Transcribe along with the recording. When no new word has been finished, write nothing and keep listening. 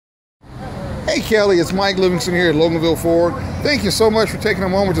Hey Kelly, it's Mike Livingston here at Loganville Ford. Thank you so much for taking a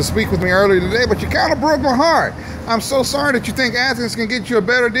moment to speak with me earlier today, but you kind of broke my heart. I'm so sorry that you think Athens can get you a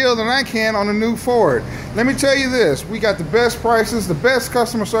better deal than I can on a new Ford. Let me tell you this, we got the best prices, the best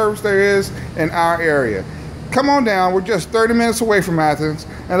customer service there is in our area. Come on down, we're just 30 minutes away from Athens,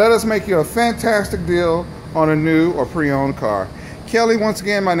 and let us make you a fantastic deal on a new or pre-owned car. Kelly, once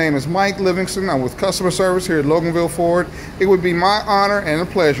again, my name is Mike Livingston. I'm with customer service here at Loganville Ford. It would be my honor and a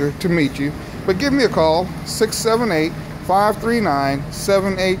pleasure to meet you. But give me a call,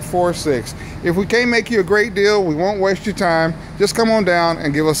 678-539-7846. If we can't make you a great deal, we won't waste your time. Just come on down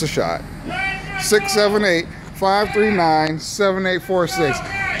and give us a shot.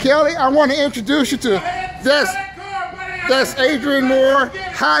 678-539-7846. Kelly, I want to introduce you to that's Adrian Moore.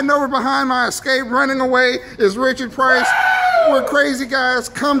 Hiding over behind my Escape, running away is Richard Price. We're crazy guys.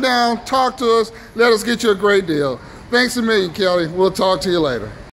 Come down, talk to us. Let us get you a great deal. Thanks a million, Kelly. We'll talk to you later.